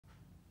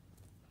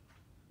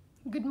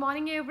Good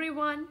morning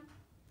everyone.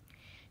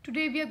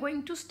 Today we are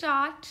going to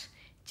start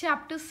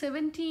chapter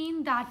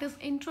 17, that is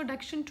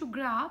Introduction to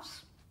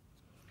Graphs.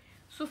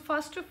 So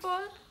first of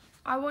all,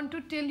 I want to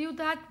tell you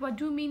that what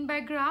do you mean by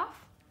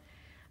graph?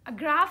 A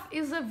graph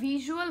is a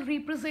visual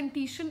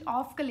representation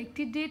of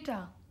collected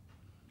data.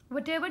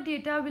 Whatever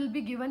data will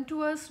be given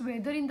to us,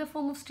 whether in the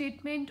form of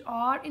statement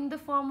or in the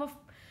form of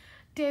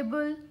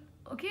table,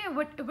 okay,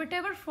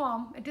 whatever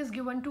form it is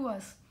given to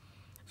us.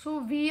 So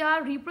we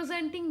are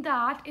representing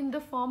that in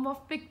the form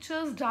of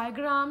pictures,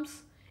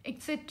 diagrams,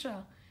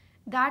 etc.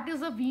 That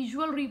is a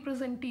visual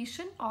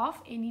representation of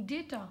any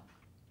data.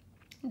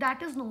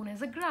 That is known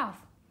as a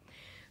graph.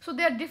 So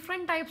there are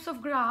different types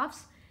of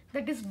graphs,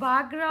 that is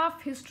bar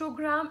graph,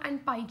 histogram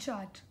and pie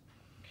chart.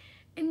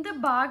 In the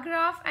bar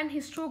graph and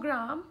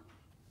histogram,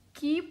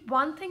 keep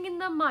one thing in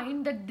the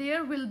mind, that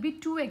there will be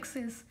two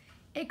axes,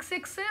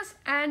 x-axis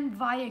and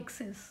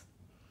y-axis.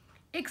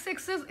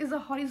 X-axis is a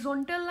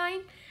horizontal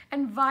line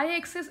and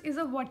y-axis is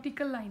a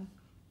vertical line.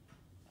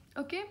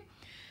 Okay,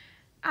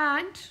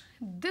 and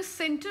this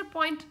center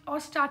point or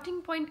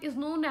starting point is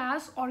known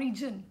as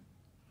origin.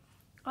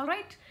 All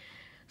right,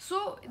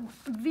 so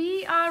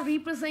we are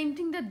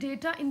representing the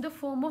data in the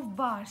form of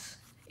bars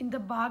in the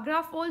bar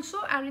graph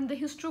also and in the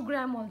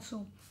histogram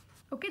also.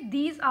 Okay,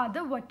 these are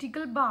the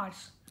vertical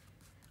bars.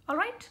 All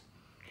right,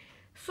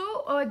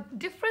 so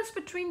difference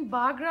between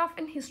bar graph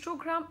and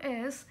histogram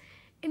is,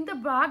 in the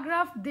bar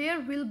graph there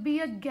will be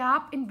a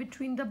gap in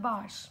between the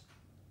bars,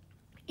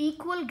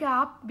 equal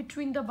gap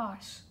between the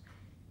bars.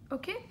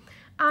 Okay,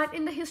 and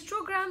in the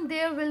histogram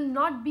there will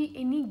not be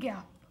any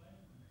gap.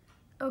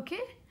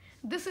 Okay,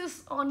 this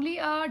is only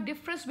a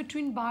difference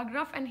between bar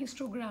graph and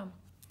histogram.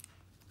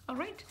 All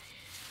right,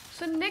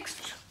 so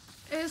next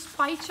is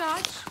pie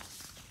chart.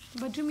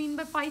 What do you mean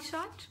by pie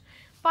chart?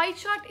 Pie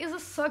chart is a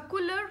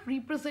circular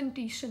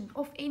representation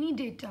of any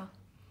data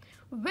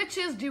which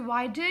is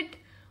divided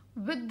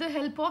with the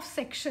help of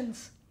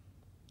sections.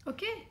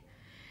 Okay,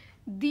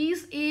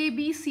 these A,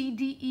 B, C,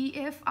 D, E,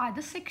 F are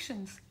the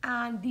sections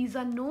and these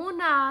are known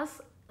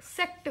as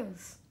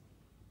sectors.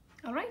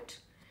 All right,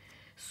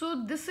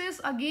 so this is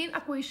again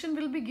a question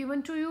will be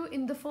given to you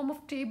in the form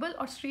of table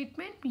or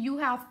statement. You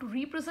have to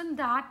represent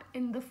that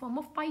in the form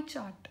of pie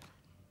chart.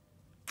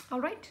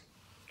 All right,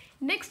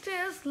 next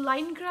is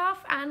line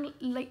graph and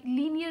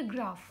linear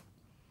graph.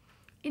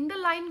 In the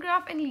line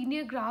graph and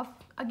linear graph,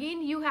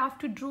 again you have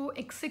to draw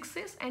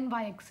x-axis and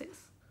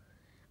y-axis.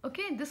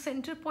 Okay, the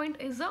center point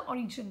is the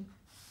origin.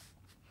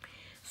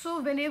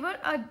 So whenever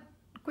a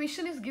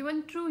question is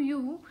given to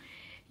you,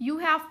 you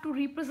have to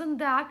represent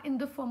that in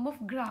the form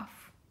of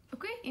graph.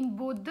 Okay, in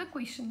both the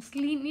questions,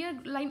 linear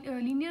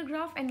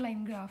graph and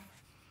line graph.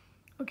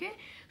 Okay,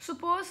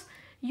 suppose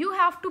you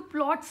have to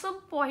plot some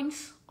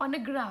points on a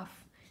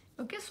graph.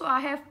 Okay, so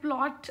I have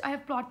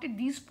plotted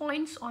these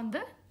points on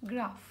the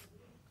graph.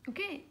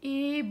 Okay,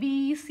 A,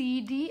 B, C,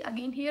 D,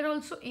 again here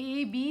also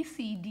A, B,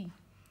 C, D.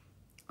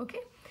 Okay,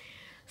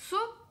 so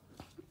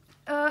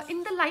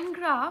in the line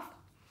graph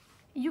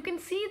you can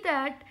see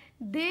that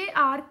they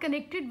are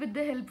connected with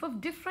the help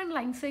of different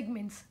line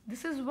segments.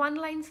 This is one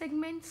line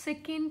segment,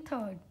 second,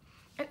 third.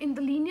 And in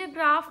the linear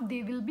graph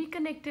they will be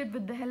connected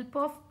with the help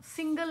of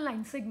single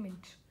line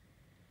segment.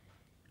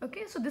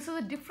 Okay, so this is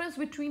a difference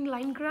between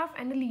line graph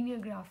and a linear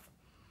graph.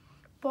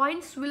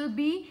 Points will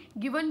be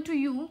given to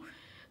you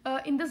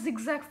in the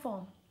zigzag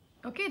form.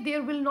 Okay,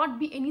 there will not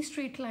be any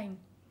straight line.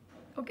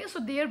 Okay, so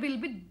there will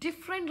be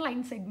different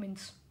line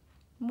segments,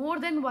 more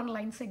than one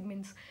line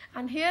segments,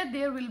 and here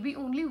there will be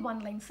only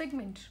one line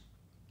segment.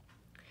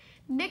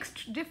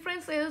 Next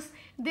difference is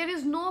there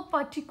is no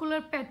particular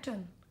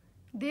pattern.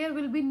 There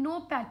will be no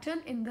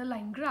pattern in the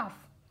line graph.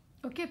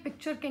 Okay,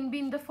 picture can be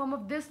in the form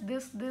of this, in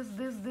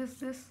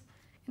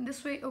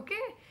this way.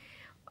 Okay,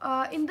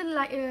 in the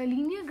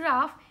linear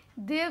graph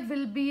there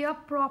will be a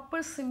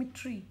proper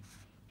symmetry.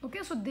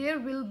 Okay, so there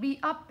will be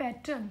a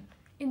pattern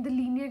in the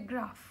linear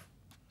graph.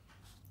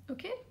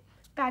 Okay,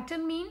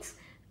 pattern means,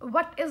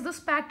 what is this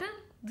pattern?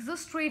 This is a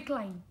straight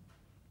line.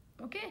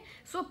 Okay,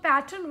 so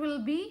pattern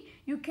will be,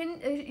 you can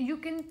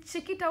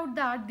check it out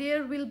that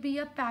there will be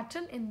a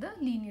pattern in the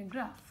linear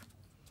graph.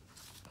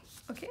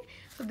 Okay,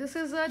 so this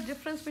is a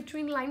difference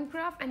between line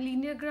graph and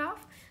linear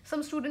graph.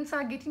 Some students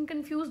are getting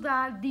confused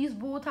that these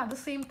both are the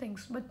same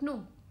things, but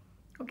no.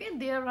 Okay,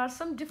 there are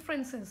some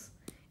differences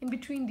in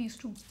between these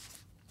two.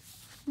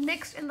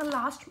 Next and the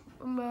last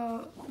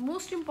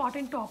most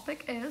important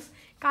topic is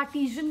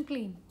Cartesian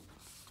plane.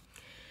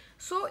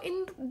 So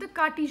in the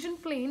Cartesian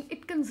plane,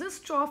 it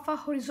consists of a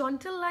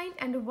horizontal line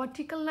and a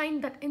vertical line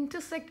that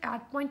intersect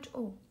at point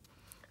O.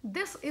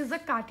 This is a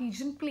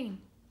Cartesian plane.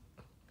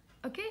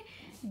 Okay,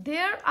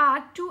 there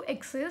are two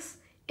axes,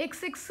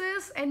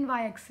 x-axis and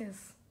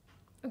y-axis.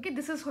 Okay,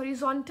 this is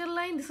horizontal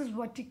line, this is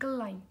vertical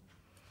line.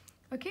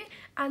 Okay,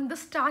 and the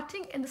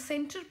starting and the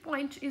center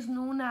point is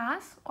known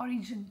as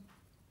origin.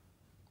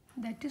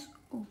 That is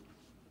O.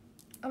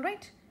 All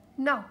right,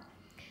 now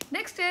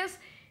next is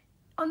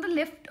on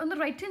the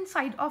right hand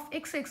side of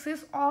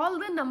x-axis all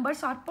the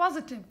numbers are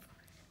positive,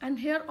 and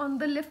here on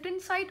the left hand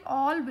side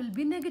all will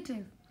be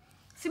negative.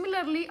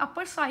 Similarly,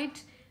 upper side,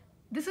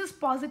 this is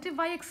positive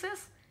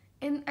y-axis,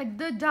 and at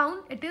the down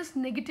it is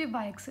negative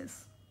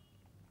y-axis.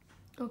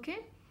 Okay,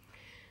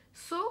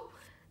 so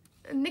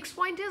next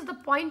point is the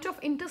point of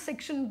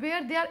intersection,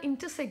 where they are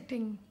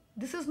intersecting.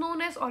 This is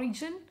known as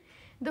origin.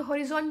 The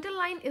horizontal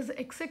line is the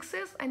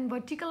x-axis and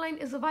vertical line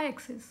is the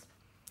y-axis.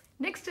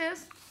 Next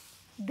is,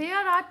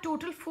 there are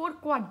total 4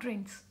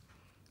 quadrants.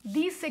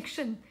 These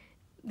section,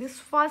 this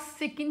first,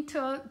 second,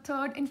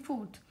 third and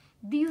fourth,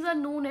 these are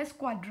known as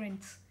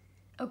quadrants.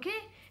 Okay,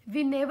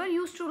 we never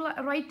used to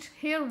write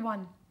here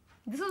 1.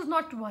 This is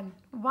not 1.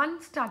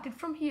 1 started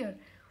from here.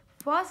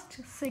 First,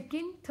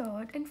 second,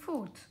 third and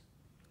fourth.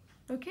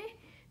 Okay,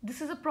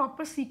 this is a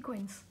proper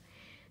sequence.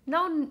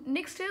 Now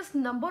next is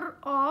number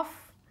of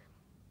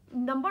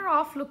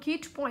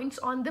locate points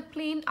on the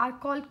plane are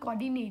called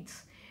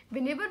coordinates.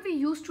 Whenever we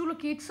used to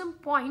locate some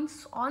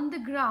points on the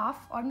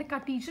graph or on the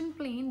Cartesian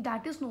plane,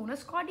 that is known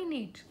as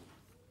coordinate.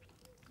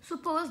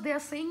 Suppose they are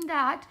saying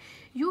that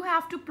you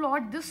have to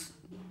plot this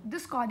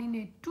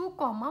coordinate 2,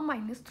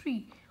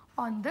 -3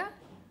 on the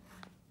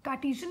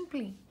Cartesian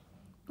plane.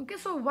 Okay,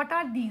 so what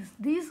are these?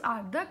 These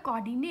are the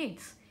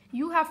coordinates.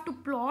 You have to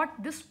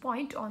plot this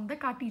point on the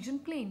Cartesian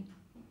plane.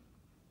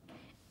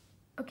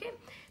 Okay,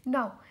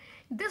 now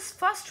this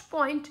first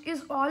point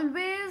is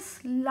always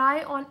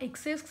lie on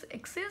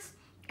x-axis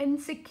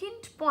and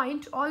second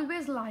point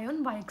always lie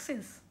on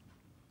y-axis.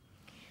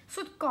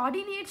 So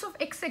coordinates of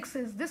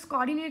x-axis, this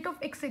coordinate of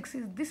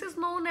x-axis, this is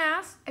known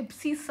as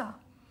abscissa,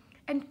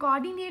 and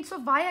coordinates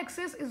of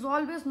y-axis is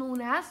always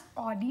known as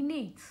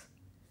ordinates.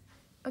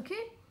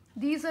 Okay,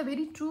 these are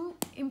very two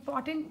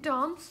important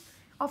terms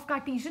of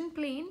Cartesian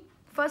plane.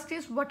 First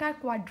is what are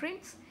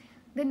quadrants,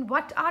 then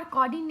what are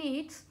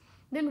coordinates,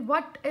 then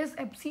what is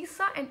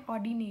abscissa and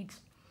ordinates.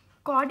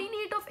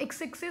 Coordinate of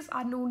x-axis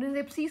are known as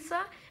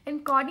abscissa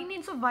and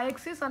coordinates of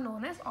y-axis are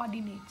known as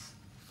ordinates.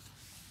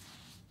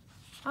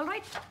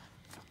 Alright,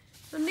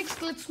 so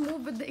next let's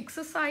move with the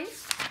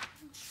exercise.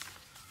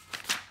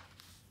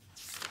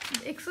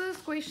 The exercise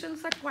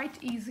questions are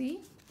quite easy.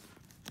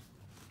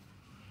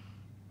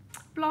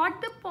 Plot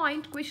the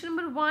point. Question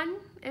number 1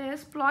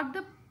 is plot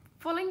the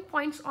following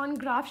points on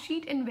graph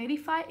sheet and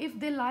verify if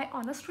they lie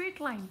on a straight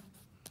line.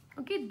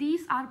 Okay,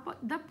 these are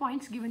the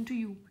points given to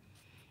you,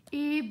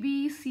 A,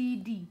 B, C,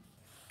 D,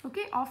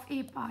 okay, of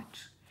A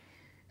part.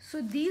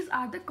 So these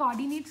are the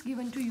coordinates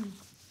given to you.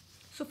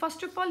 So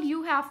first of all,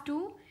 you have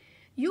to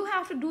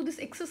do this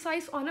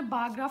exercise on a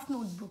bar graph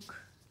notebook.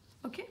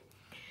 Okay,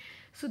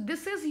 so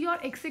this is your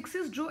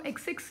x-axis, draw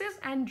x-axis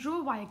and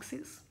draw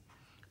y-axis.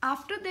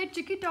 After that,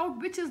 check it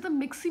out which is the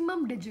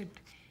maximum digit.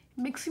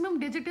 Maximum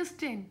digit is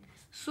 10.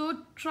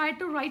 So try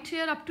to write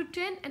here up to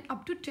 10 and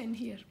up to 10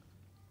 here.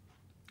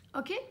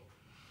 Okay,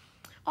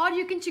 or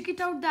you can check it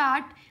out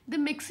that the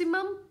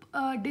maximum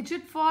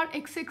digit for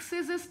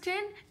x-axis is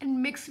 10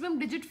 and maximum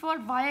digit for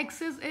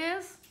y-axis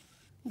is,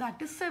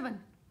 that is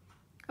 7.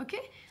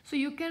 Okay, so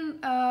you can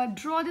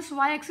draw this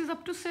y-axis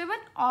up to 7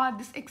 or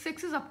this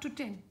x-axis up to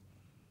 10.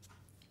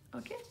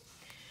 Okay,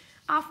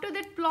 after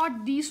that,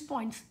 plot these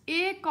points.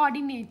 A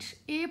coordinate,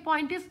 A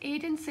point is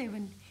 8 and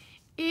 7.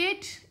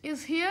 8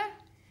 is here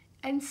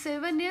and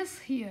 7 is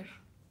here.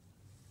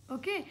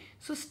 Okay,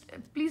 so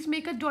please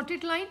make a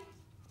dotted line,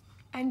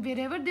 and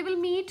wherever they will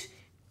meet,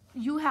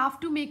 you have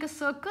to make a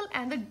circle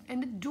and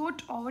the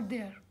dot over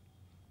there.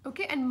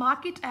 Okay, and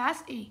mark it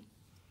as A.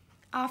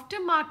 After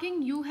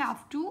marking, you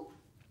have to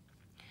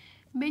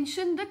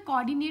mention the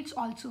coordinates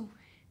also.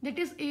 That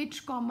is 8,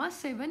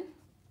 7.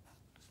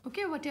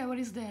 Okay, whatever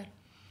is there.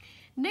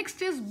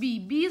 Next is B.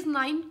 B is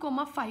 9,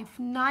 5.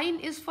 9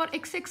 is for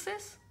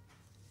x-axis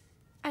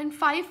and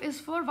 5 is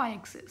for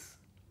y-axis.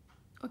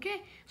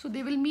 Okay, so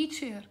they will meet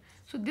here.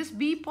 So this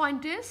B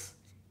point is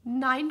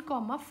 9,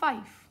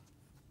 5.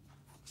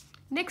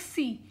 Next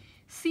C.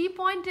 C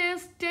point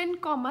is 10,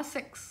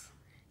 6.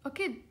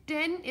 Okay,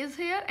 10 is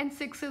here and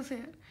 6 is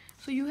here.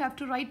 So you have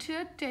to write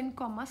here 10,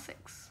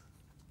 6.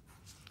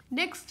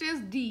 Next is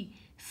D.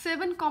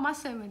 7,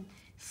 7.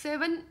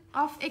 7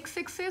 of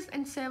x-axis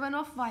and 7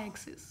 of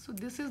y-axis. So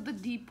this is the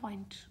D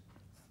point.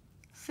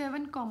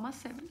 7,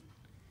 7.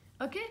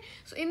 Okay,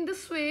 so in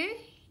this way,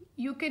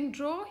 you can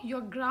draw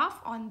your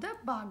graph on the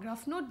bar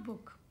graph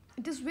notebook.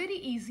 It is very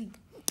easy.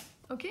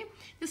 Okay,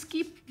 just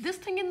keep this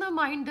thing in the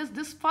mind.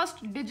 This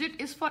first digit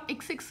is for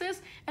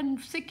x-axis and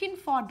second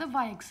for the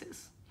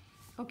y-axis.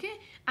 Okay,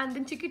 and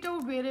then check it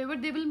out wherever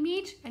they will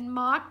meet and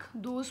mark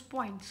those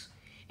points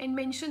and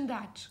mention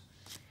that.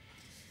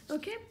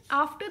 Okay,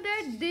 after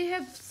that, they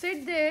have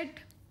said that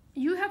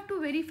you have to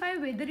verify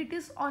whether it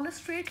is on a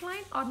straight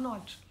line or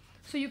not.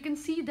 So you can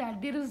see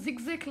that there is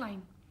zigzag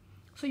line.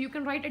 So you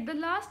can write at the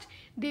last,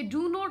 they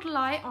do not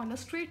lie on a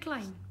straight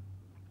line.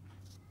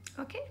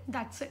 Okay,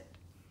 that's it.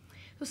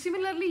 So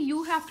similarly,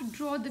 you have to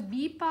draw the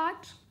B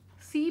part,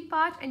 C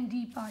part and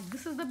D part.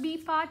 This is the B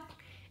part,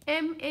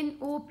 M, N,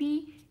 O,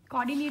 P,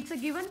 coordinates are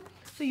given.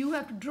 So you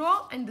have to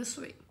draw in this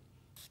way.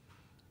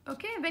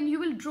 Okay, when you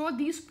will draw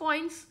these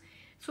points,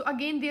 so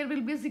again there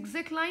will be a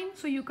zigzag line.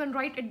 So you can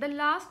write at the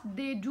last,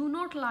 they do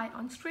not lie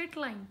on straight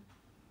line.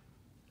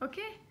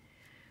 Okay,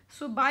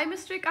 So by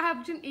mistake I have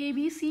written A,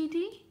 B, C,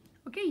 D.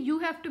 Okay, you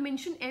have to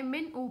mention M,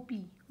 N, O,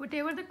 P,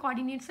 whatever the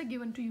coordinates are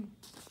given to you.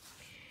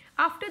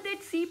 After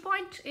that, C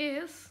point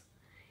is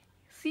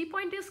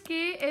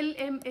K, L,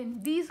 M, N.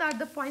 These are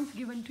the points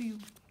given to you,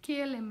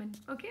 K, L, M, N.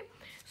 Okay,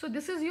 so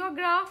this is your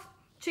graph.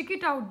 Check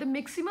it out. The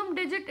maximum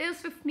digit is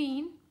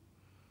 15.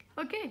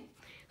 Okay,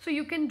 so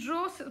you can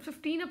draw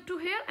 15 up to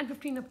here and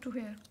 15 up to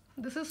here.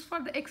 This is for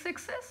the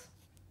x-axis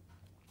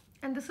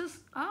and this is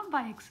a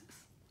y-axis.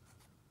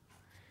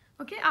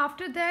 Okay,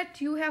 after that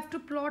you have to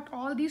plot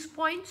all these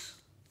points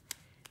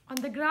on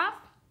the graph.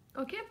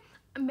 Okay,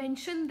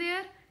 mention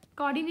their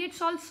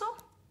coordinates also.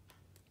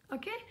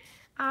 Okay,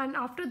 and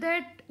after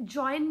that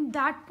join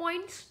that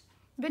points.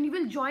 When you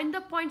will join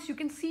the points, you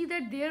can see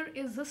that there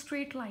is a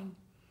straight line.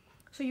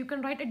 So you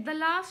can write at the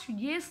last,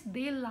 yes,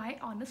 they lie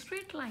on a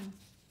straight line.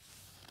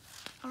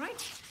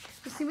 Alright,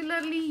 so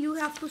similarly you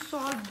have to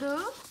solve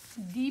the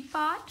D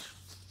part.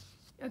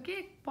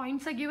 Okay,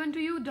 points are given to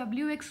you,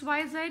 W, X,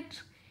 Y, Z.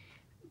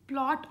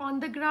 Plot on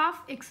the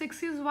graph,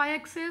 x-axis,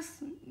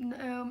 y-axis,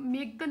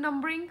 make the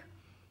numbering.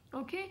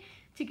 Okay,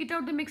 check it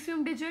out the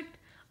maximum digit.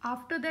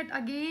 After that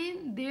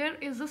again there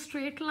is a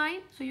straight line,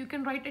 so you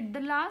can write at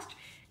the last,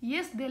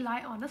 yes, they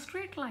lie on a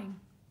straight line.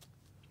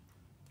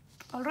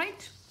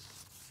 Alright,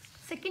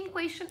 second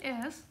question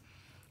is,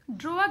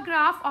 draw a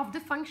graph of the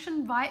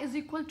function y is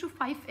equal to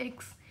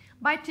 5x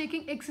by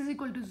taking x is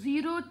equal to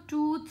 0,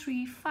 2,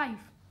 3, 5.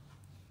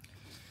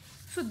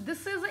 So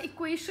this is the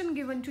equation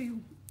given to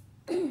you.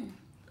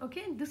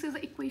 Okay, this is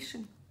the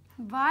equation,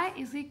 y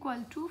is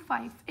equal to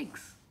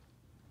 5x.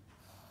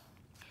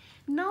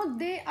 Now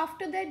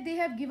after that they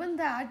have given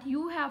that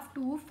you have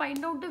to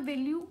find out the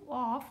value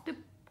of the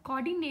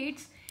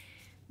coordinates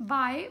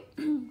by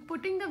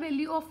putting the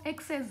value of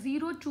x as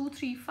 0, 2,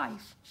 3,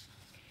 5.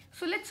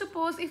 So let's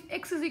suppose if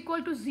x is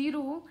equal to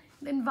 0,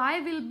 then y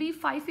will be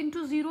 5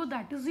 into 0,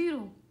 that is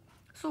 0.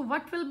 So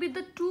what will be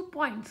the 2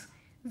 points?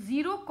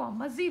 0,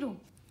 0.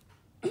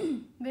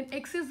 When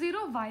x is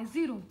 0, y is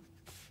 0.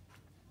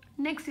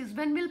 Next is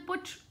when we'll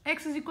put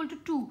x is equal to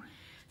 2.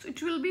 So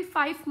it will be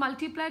 5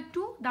 multiplied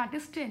 2, that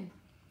is 10.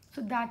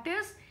 So that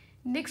is,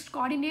 next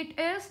coordinate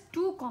is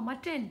 2,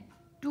 10.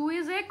 2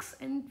 is x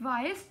and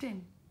y is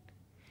 10.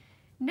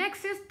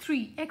 Next is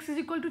 3, x is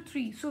equal to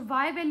 3. So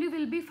y value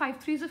will be 5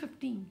 3s are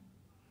 15.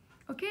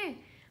 Okay,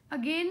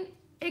 again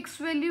x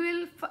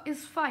value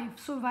is 5.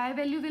 So y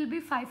value will be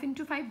 5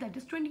 into 5, that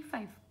is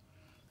 25.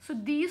 So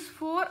these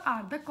 4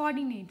 are the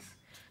coordinates.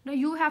 Now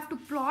you have to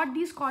plot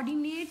these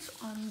coordinates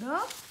on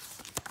the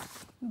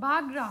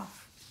bar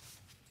graph.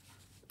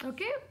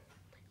 Okay,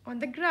 on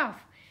the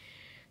graph.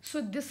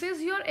 So this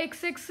is your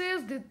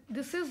x-axis,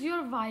 this is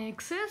your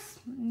y-axis.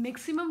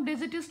 Maximum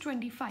digit is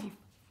 25.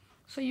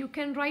 So you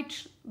can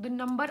write the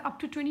number up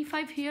to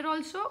 25 here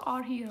also,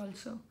 or here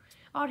also,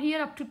 or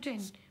here up to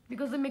 10,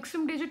 because the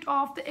maximum digit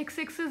of the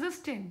x-axis is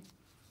 10.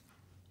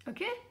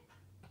 Okay,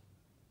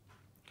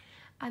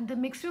 and the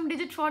maximum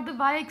digit for the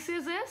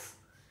y-axis is,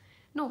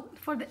 no,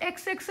 for the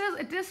x-axis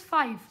it is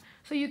 5.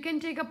 So you can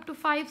take up to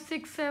 5,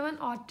 6, 7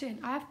 or 10.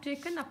 I have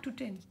taken up to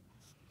 10.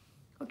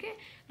 Okay,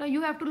 now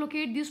you have to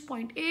locate this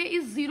point. A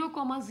is 0,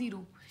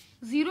 0.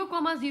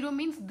 0, 0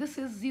 means this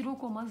is 0,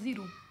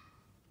 0.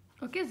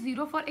 Okay,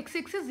 0 for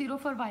x-axis, 0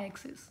 for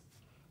y-axis.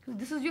 So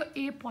this is your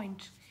A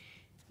point.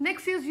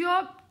 Next is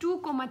your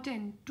 2,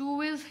 10.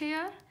 2 is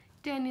here,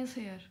 10 is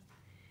here.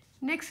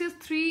 Next is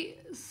 3,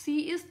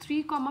 C is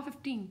 3,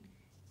 15.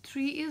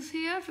 3 is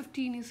here,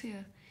 15 is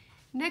here.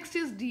 Next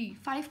is D,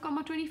 5,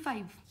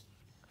 25.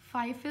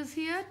 5 is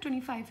here,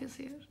 25 is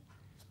here.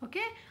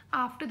 Okay,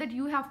 after that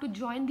you have to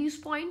join these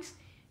points.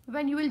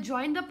 When you will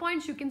join the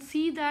points, you can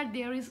see that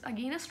there is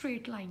again a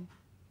straight line.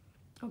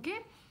 Okay,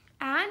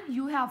 and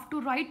you have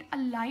to write a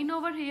line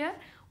over here.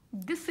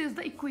 This is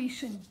the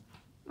equation.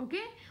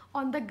 Okay,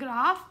 on the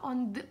graph,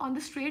 on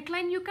the straight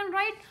line you can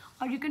write,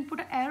 or you can put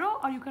an arrow,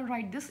 or you can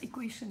write this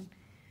equation.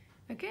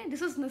 Okay,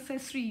 this is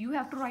necessary. You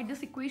have to write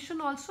this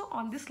equation also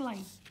on this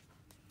line.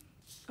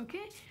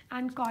 Okay,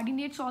 and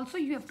coordinates also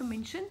you have to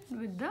mention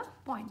with the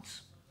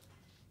points.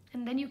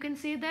 And then you can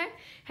say that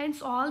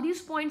hence all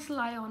these points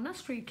lie on a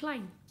straight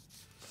line.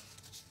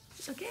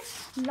 Okay,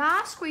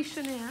 last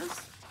question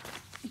is,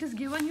 it is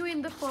given you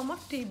in the form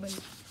of table.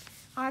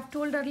 I have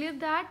told earlier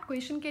that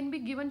question can be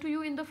given to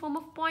you in the form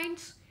of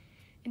points,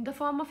 in the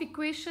form of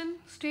equation,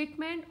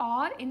 statement,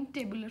 or in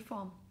tabular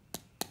form.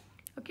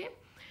 Okay,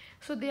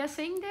 so they are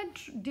saying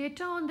that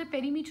data on the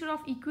perimeter of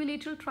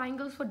equilateral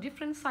triangles for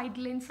different side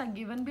lengths are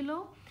given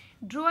below.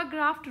 Draw a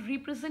graph to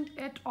represent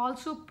it.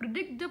 Also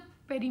predict the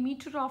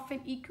perimeter of an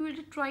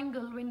equilateral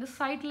triangle when the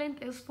side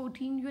length is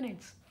 14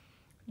 units.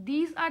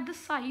 These are the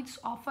sides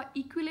of an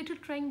equilateral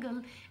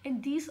triangle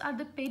and these are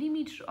the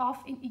perimeter of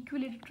an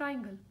equilateral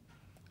triangle.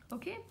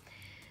 Okay,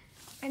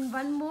 and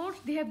one more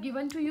they have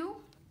given to you.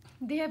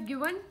 They have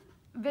given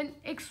when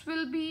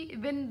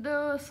when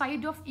the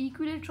side of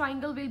equilateral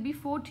triangle will be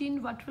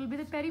 14, what will be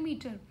the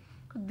perimeter?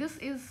 This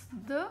is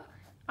the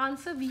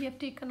answer we have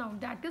taken out,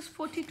 that is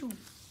 42.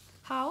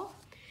 How?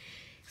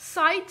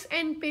 Sides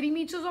and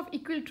perimeters of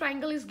equilateral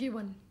triangle is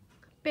given.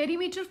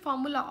 perimeter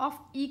formula of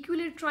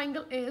equilateral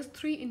triangle is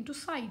 3 into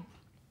side.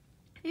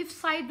 If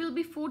side will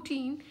be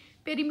 14,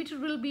 perimeter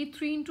will be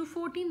 3 into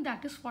 14,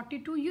 that is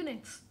 42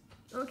 units.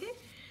 Okay,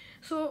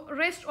 so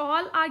rest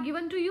all are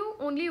given to you.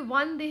 Only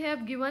one they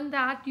have given,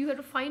 that you have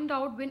to find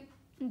out when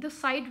the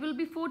side will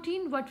be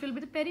 14, what will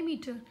be the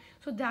perimeter.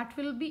 So that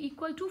will be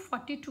equal to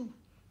 42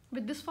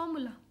 with this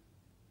formula.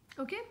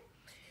 Okay.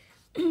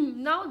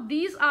 Now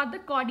these are the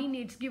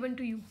coordinates given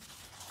to you.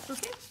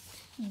 Okay,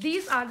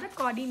 these are the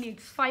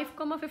coordinates: 5,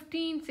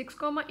 15, 6,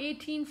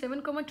 18,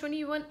 7,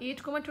 21, 8,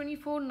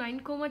 24, 9,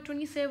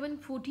 27,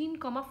 14,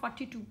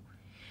 42.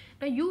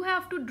 Now you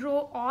have to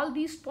draw all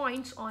these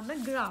points on a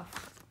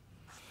graph.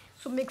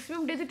 So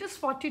maximum digit is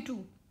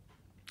 42.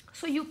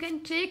 So you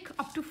can take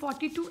up to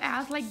 42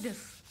 as like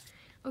this.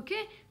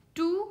 Okay,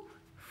 2,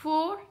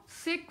 4,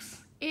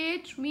 6,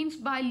 8 means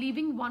by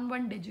leaving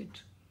one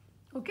digit.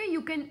 Okay,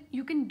 you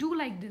can do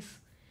like this.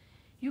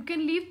 You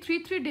can leave three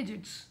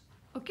digits.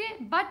 Okay,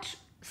 but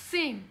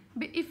same,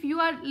 if you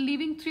are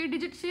leaving 3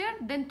 digits here,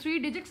 then 3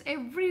 digits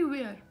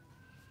everywhere.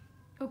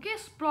 Okay,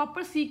 so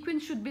proper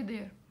sequence should be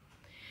there.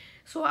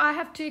 So I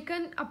have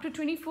taken up to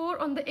 24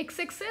 on the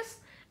x-axis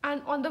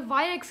and on the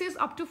y-axis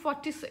up to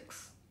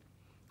 46.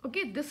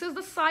 Okay, this is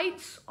the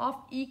sides of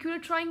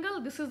equilateral triangle.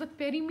 This is the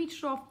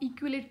perimeter of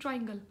equilateral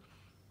triangle.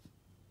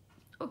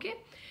 Okay,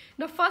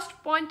 the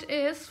first point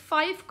is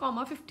 5,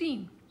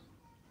 15.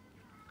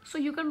 So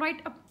you can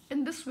write up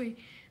in this way.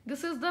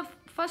 This is the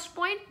first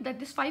point,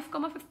 that is 5,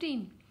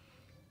 15.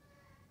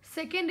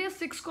 Second is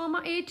 6,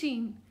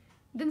 18.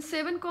 Then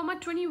 7,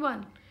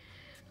 21.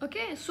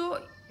 Okay,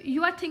 so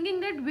you are thinking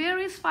that where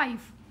is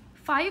 5?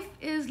 5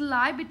 is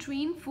lie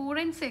between 4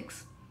 and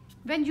 6.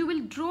 When you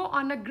will draw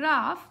on a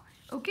graph,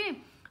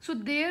 okay, so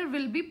there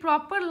will be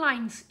proper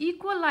lines,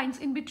 equal lines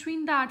in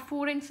between that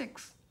 4 and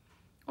 6.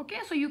 Okay,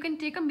 so you can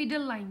take a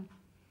middle line.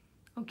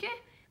 Okay,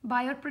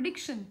 by your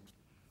prediction.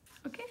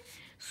 Okay,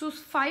 so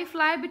 5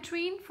 lie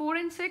between 4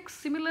 and 6.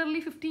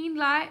 Similarly, 15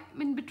 lie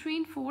in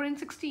between 4 and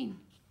 16.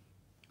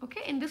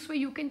 Okay, in this way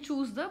you can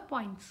choose the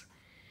points.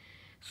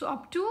 So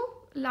up to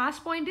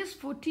last point is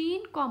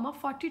 14,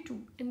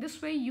 42. In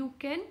this way you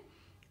can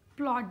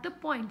plot the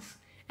points.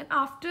 And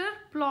after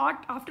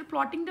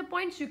plotting the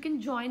points, you can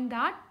join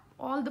that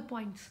all the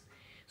points.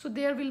 So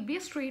there will be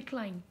a straight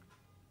line.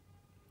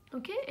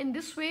 Okay, in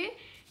this way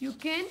you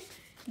can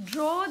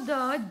draw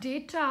the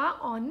data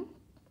on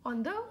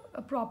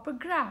the proper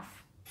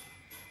graph.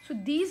 So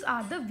these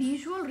are the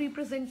visual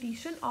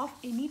representation of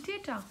any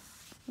data,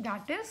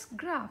 that is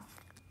graph.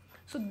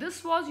 So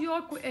this was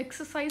your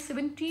exercise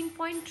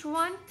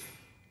 17.1.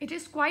 It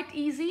is quite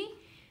easy.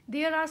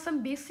 There are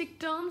some basic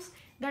terms,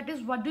 that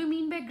is what do you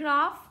mean by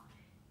graph,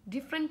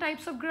 different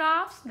types of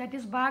graphs, that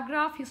is bar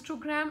graph,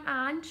 histogram,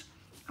 and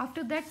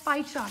after that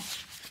pie chart.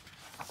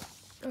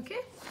 Okay,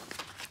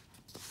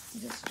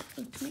 just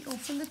let me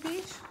open the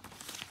page.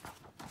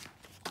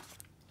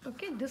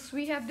 Okay, this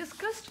we have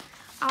discussed.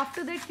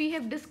 After that we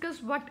have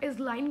discussed what is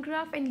line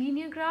graph and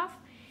linear graph.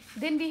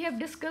 Then we have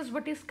discussed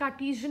what is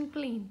Cartesian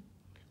plane.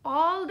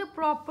 All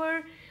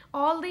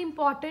the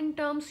important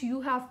terms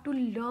you have to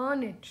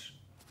learn it.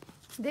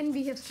 Then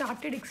we have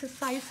started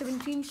exercise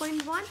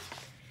 17.1.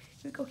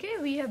 Okay,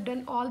 we have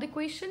done all the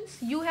questions.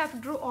 You have to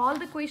draw all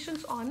the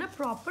questions on a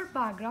proper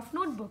bar graph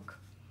notebook.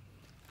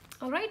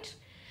 Alright,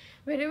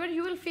 wherever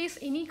you will face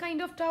any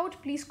kind of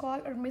doubt, please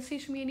call or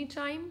message me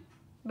anytime.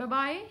 Bye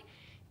bye.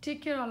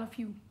 Take care all of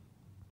you.